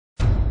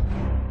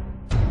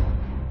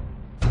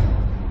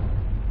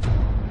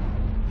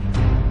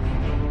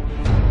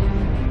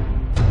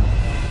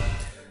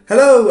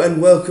Hello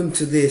and welcome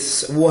to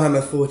this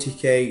Warhammer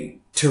 40k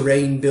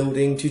terrain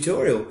building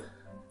tutorial.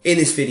 In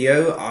this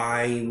video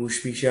I will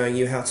be showing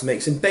you how to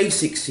make some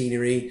basic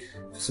scenery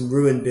for some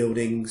ruined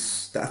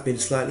buildings that have been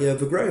slightly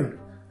overgrown.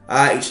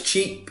 It's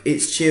cheap,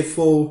 it's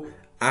cheerful,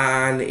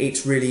 and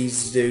it's really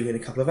easy to do in a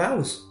couple of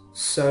hours.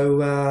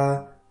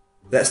 So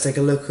let's take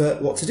a look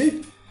at what to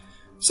do.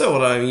 So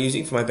what I'm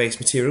using for my base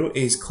material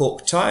is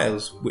cork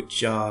tiles,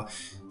 which are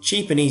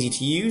cheap and easy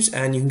to use,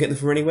 and you can get them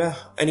from anywhere,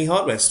 any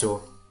hardware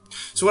store.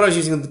 So what I was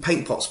using the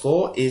paint pots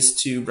for is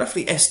to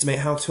roughly estimate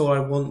how tall I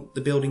want the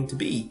building to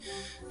be,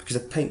 because a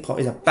paint pot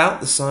is about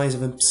the size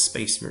of a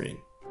space marine.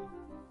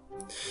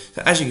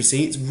 So as you can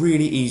see, it's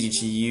really easy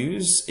to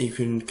use. You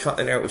can cut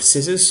it out with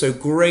scissors, so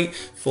great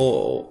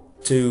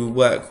to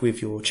work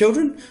with your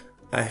children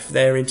if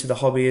they're into the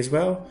hobby as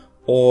well,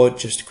 or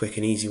just a quick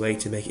and easy way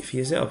to make it for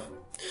yourself.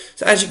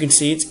 So as you can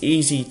see, it's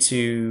easy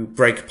to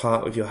break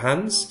apart with your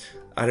hands.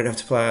 I don't have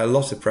to apply a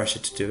lot of pressure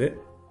to do it.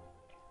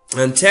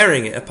 And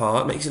tearing it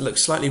apart makes it look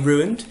slightly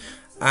ruined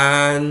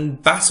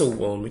and battle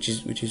worn, which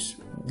is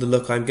the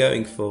look I'm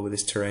going for with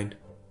this terrain.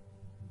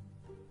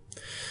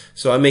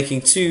 So I'm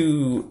making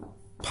two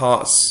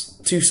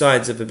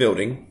sides of the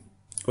building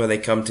where they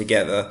come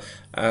together,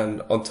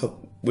 and on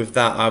top with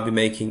that I'll be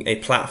making a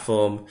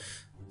platform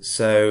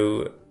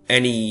so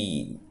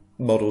any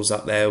models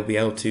up there will be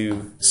able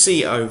to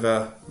see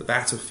over the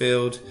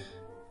battlefield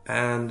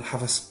and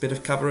have a bit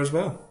of cover as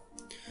well.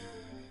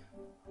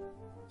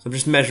 So I'm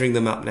just measuring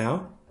them up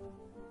now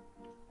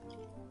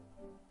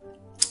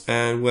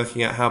and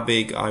working out how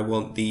big I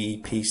want the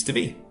piece to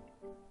be.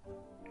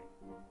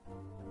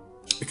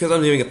 Because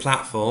I'm doing a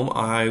platform,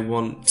 I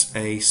want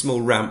a small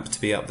ramp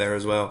to be up there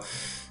as well.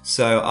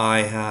 So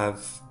I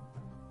have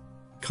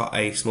cut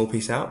a small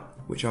piece out,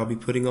 which I'll be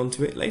putting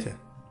onto it later.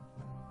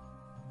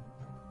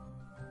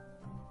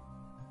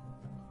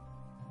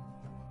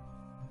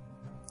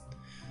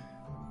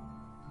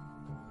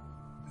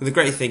 The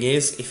great thing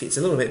is, if it's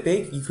a little bit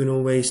big, you can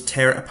always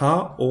tear it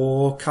apart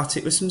or cut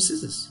it with some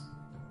scissors.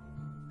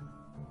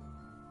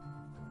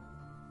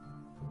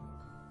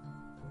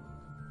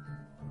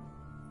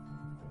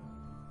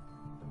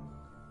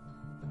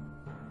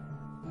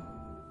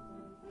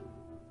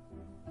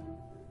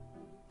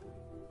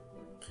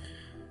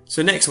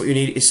 So next what you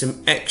need is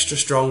some extra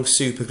strong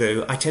super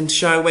glue. I tend to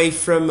shy away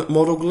from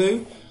model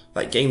glue,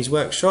 like Games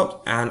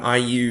Workshop, and I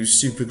use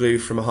super glue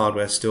from a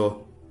hardware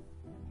store.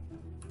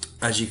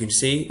 As you can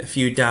see, a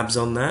few dabs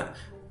on that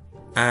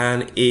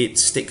and it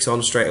sticks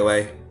on straight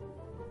away.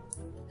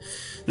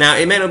 Now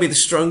it may not be the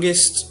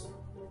strongest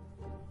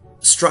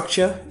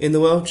structure in the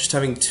world, just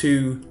having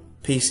two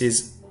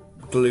pieces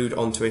glued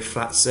onto a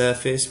flat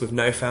surface with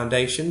no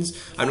foundations.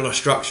 I'm not a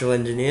structural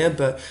engineer,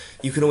 but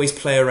you can always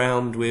play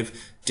around with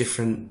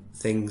different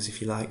things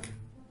if you like.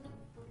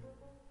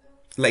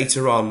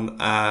 Later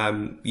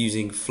on,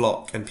 using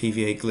flock and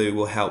PVA glue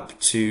will help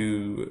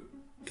to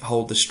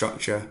hold the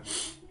structure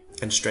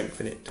and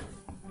strengthen it.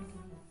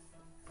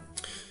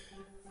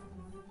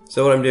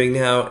 So what I'm doing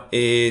now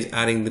is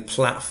adding the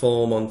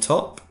platform on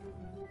top.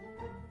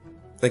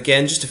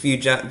 Again, just a few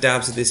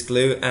dabs of this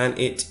glue and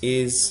it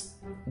is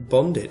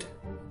bonded.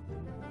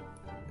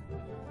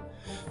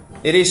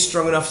 It is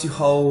strong enough to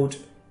hold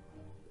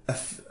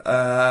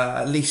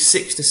at least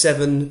 6 to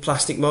 7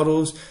 plastic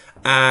models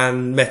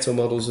and metal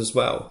models as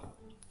well,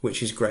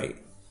 which is great.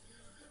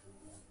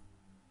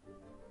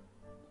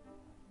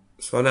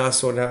 So I now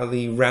sorted out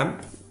the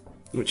ramp,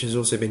 which has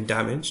also been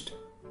damaged.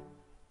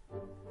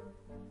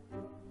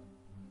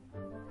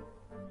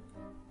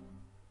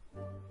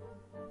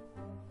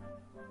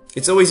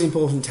 It's always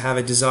important to have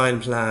a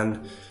design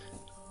plan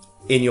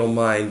in your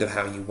mind of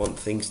how you want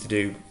things to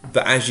do,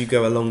 but as you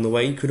go along the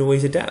way you could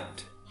always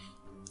adapt.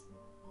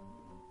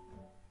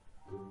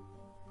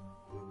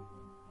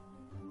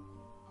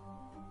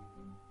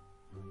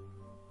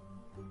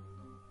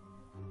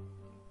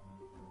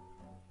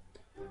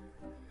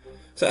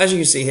 So as you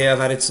can see here, I've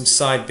added some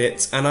side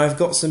bits, and I've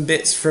got some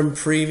bits from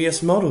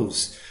previous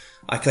models.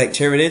 I collect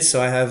Tyranids, so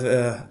I have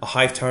a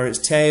Hive Tyrant's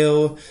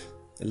tail,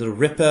 a little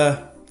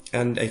Ripper,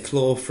 and a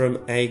claw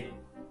from a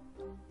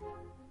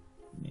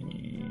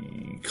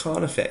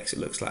Carnifex, it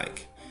looks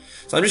like.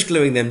 So I'm just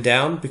gluing them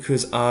down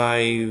because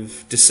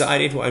I've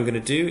decided what I'm going to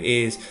do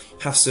is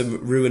have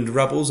some ruined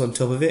rubbles on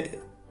top of it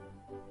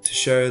to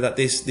show that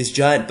this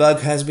giant bug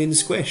has been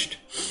squished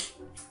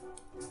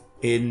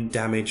in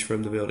damage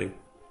from the building.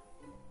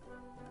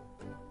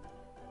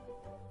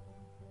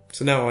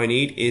 So now all I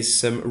need is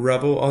some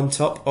rubble on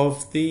top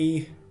of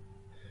the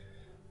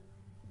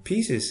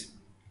pieces.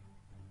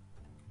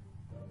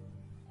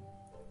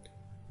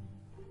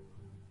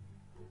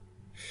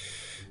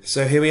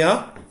 So here we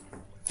are.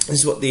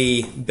 This is what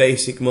the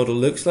basic model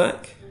looks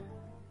like.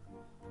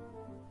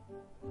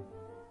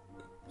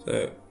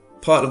 So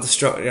part of the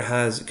structure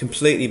has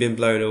completely been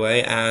blown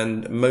away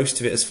and most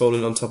of it has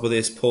fallen on top of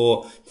this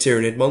poor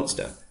Tyranid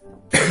monster.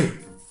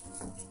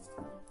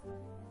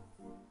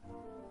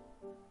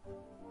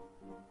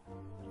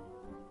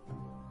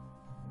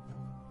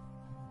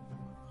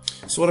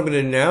 So what I'm going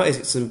to do now is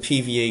get some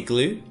PVA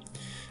glue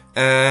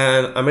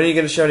And I'm only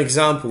going to show an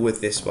example with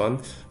this one,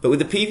 but with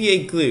the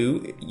PVA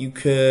glue you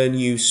can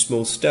use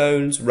small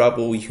stones,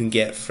 rubble you can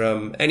get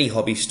from any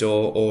hobby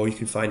store or you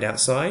can find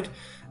outside,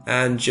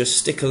 and just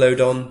stick a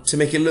load on to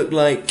make it look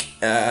like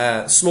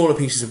smaller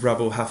pieces of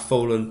rubble have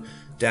fallen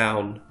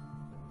down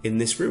in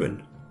this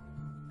ruin.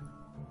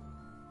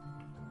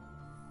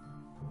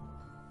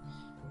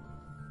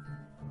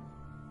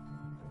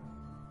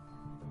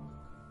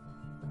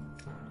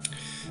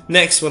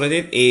 Next, what I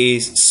did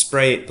is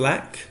spray it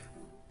black.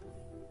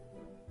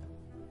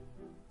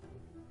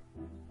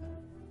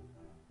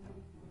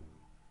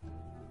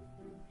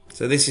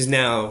 So this is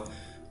now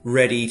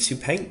ready to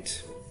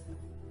paint.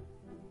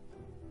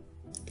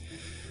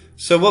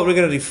 So what we're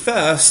going to do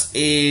first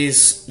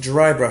is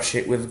dry brush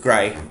it with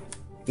grey.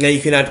 Now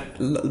you can add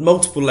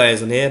multiple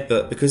layers on here,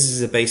 but because this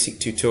is a basic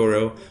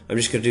tutorial, I'm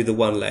just going to do the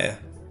one layer.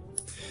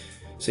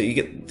 So you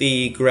get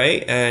the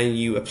grey and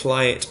you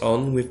apply it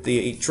on with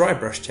the dry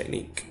brush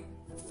technique.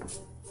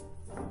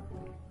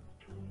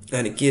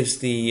 And it gives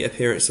the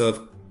appearance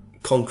of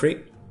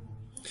concrete.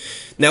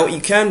 Now what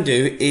you can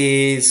do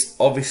is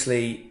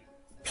obviously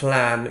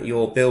plan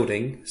your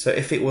building. So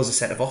if it was a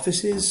set of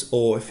offices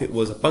or if it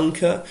was a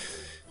bunker,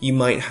 you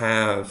might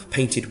have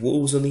painted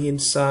walls on the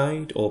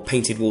inside or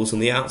painted walls on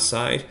the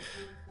outside.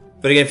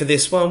 But again, for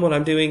this one, what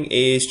I'm doing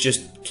is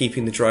just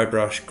keeping the dry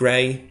brush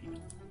grey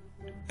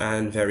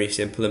and very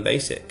simple and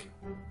basic.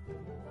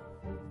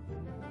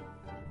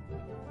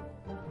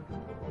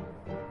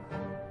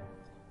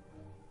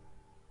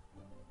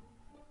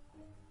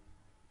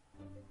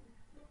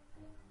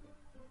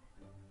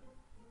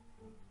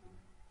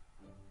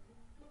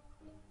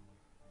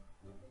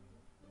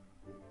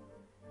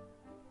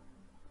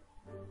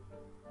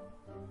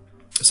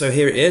 So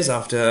here it is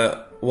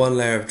after one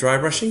layer of dry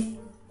brushing.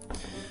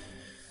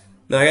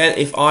 Now again,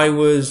 if I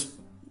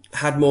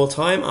had more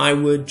time, I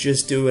would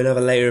just do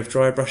another layer of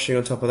dry brushing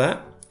on top of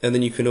that, and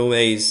then you can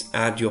always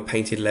add your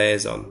painted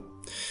layers on.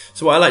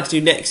 So what I like to do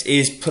next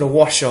is put a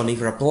wash on,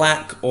 either a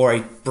black or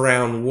a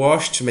brown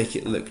wash to make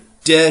it look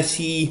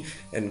dirty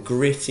and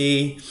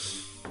gritty,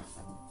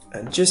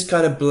 and just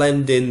kind of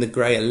blend in the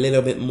grey a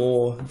little bit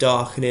more,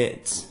 darken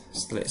it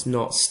so that it's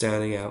not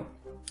standing out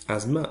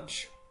as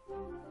much.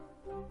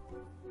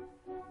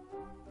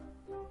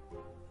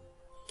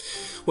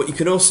 What you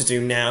can also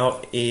do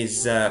now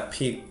is,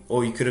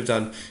 or you could have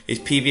done, is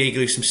PVA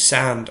glue some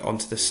sand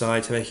onto the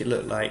side to make it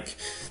look like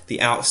the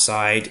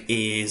outside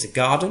is a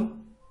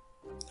garden.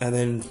 And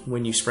then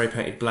when you spray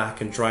painted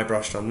black and dry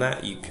brushed on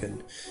that, you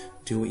can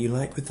do what you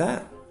like with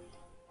that.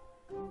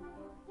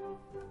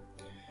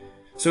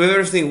 So with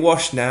everything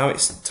washed now,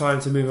 it's time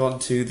to move on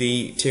to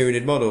the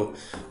Tyranid model.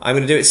 I'm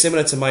going to do it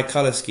similar to my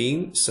colour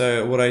scheme.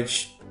 So what I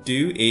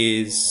do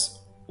is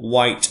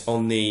white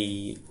on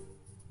the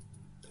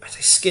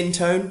skin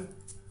tone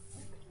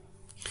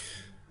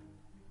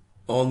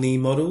on the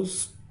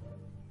models.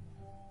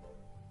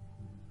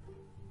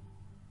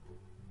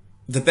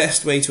 The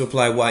best way to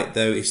apply white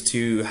though is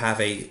to have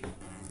a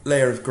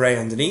layer of grey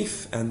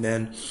underneath and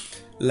then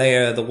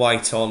layer the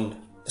white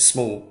on a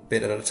small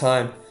bit at a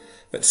time.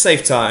 But to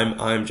save time,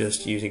 I'm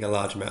just using a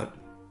large amount.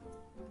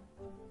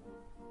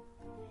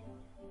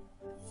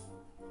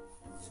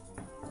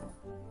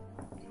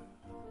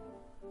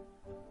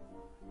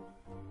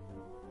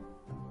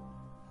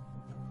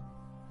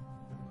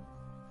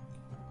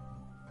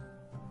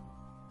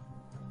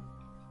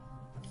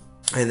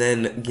 And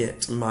then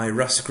get my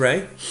rust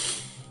grey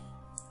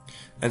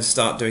and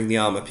start doing the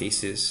armour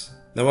pieces.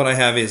 Now what I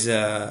have is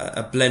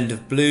a blend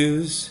of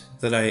blues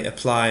that I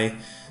apply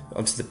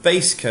onto the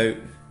base coat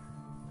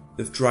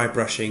with dry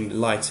brushing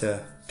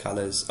lighter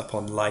colours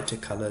upon lighter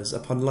colours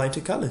upon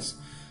lighter colours.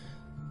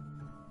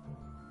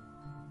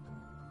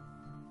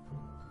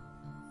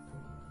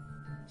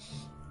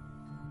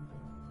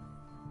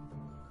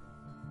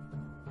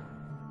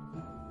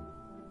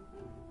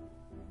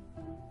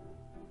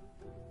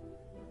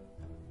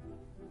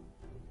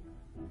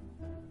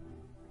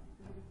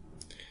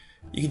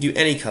 You can do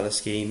any colour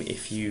scheme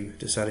if you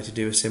decided to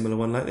do a similar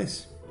one like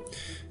this.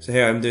 So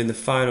here I'm doing the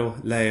final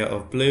layer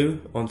of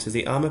blue onto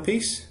the armour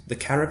piece, the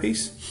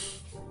carapace.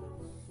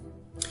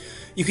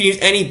 You can use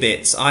any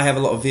bits. I have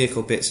a lot of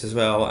vehicle bits as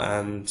well,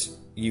 and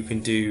you can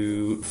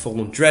do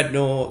fallen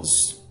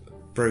dreadnoughts,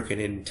 broken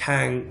in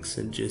tanks,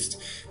 and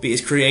just be as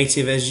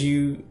creative as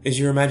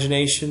your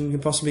imagination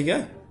can possibly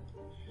go.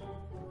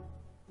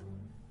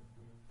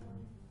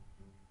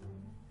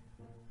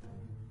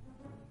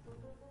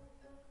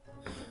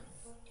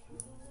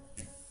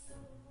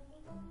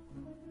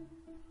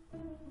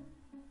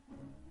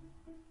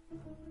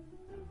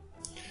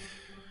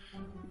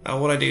 Now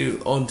what I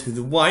do onto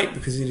the white,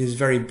 because it is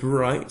very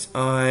bright,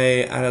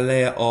 I add a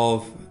layer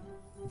of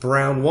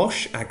brown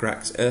wash,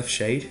 Agrax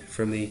Earthshade,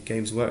 from the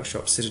Games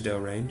Workshop Citadel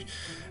range.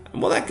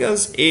 And what that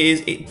does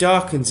is it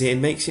darkens it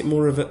and makes it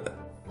more of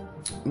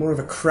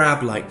a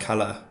crab-like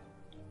colour,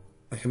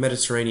 like a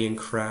Mediterranean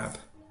crab.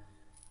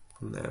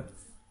 From there.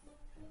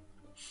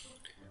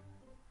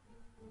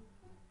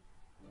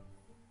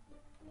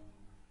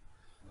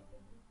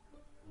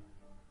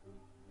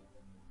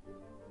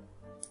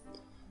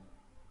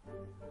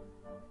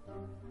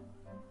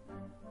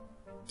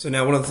 So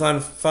now one of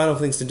the final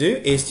things to do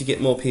is to get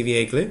more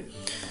PVA glue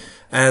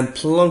and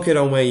plonk it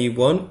on where you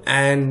want,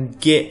 and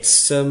get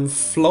some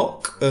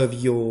flock of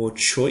your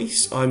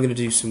choice. I'm going to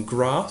do some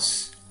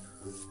grass,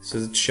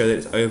 so to show that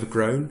it's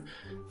overgrown.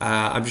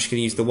 I'm just going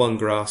to use the one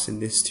grass in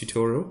this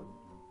tutorial,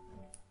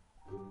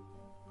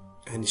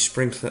 and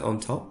sprinkle it on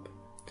top.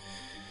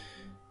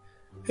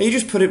 And you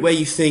just put it where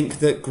you think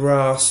that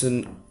grass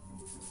and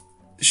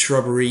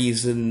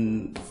shrubberies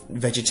and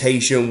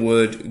vegetation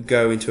would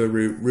go into a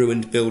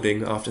ruined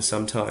building after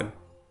some time.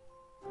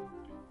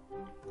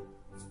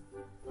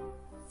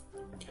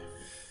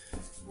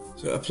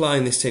 So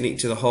applying this technique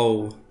to the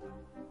whole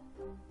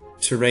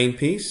terrain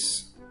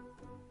piece,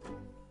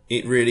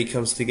 it really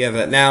comes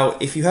together. Now,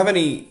 if you have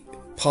any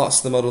parts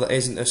of the model that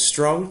isn't as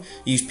strong,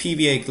 use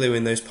PVA glue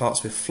in those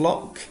parts with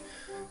flock,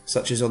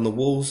 such as on the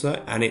walls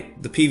there, and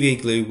the PVA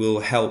glue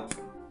will help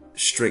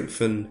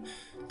strengthen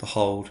the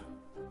hold.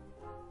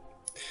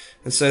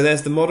 And so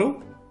there's the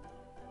model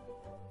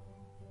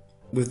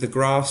with the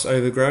grass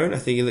overgrown. I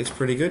think it looks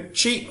pretty good.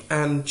 Cheap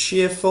and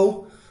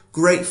cheerful,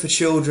 great for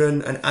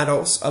children and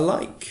adults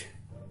alike.